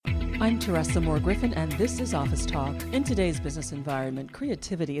I'm Teresa Moore Griffin, and this is Office Talk. In today's business environment,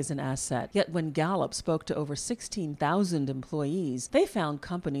 creativity is an asset. Yet when Gallup spoke to over 16,000 employees, they found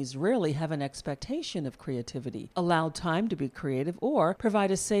companies rarely have an expectation of creativity, allow time to be creative, or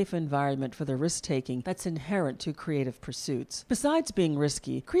provide a safe environment for the risk-taking that's inherent to creative pursuits. Besides being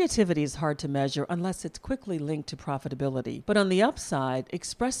risky, creativity is hard to measure unless it's quickly linked to profitability. But on the upside,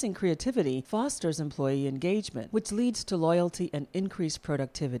 expressing creativity fosters employee engagement, which leads to loyalty and increased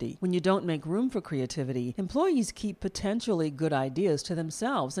productivity. When you don't make room for creativity, employees keep potentially good ideas to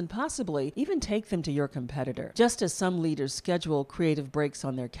themselves and possibly even take them to your competitor. Just as some leaders schedule creative breaks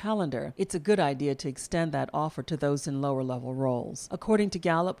on their calendar, it's a good idea to extend that offer to those in lower-level roles. According to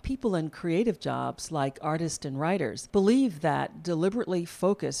Gallup, people in creative jobs like artists and writers believe that deliberately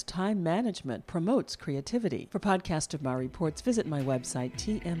focused time management promotes creativity. For podcast of my reports, visit my website,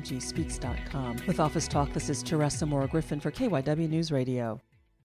 tmgspeaks.com. With Office Talk, this is Teresa Moore Griffin for KYW News Radio.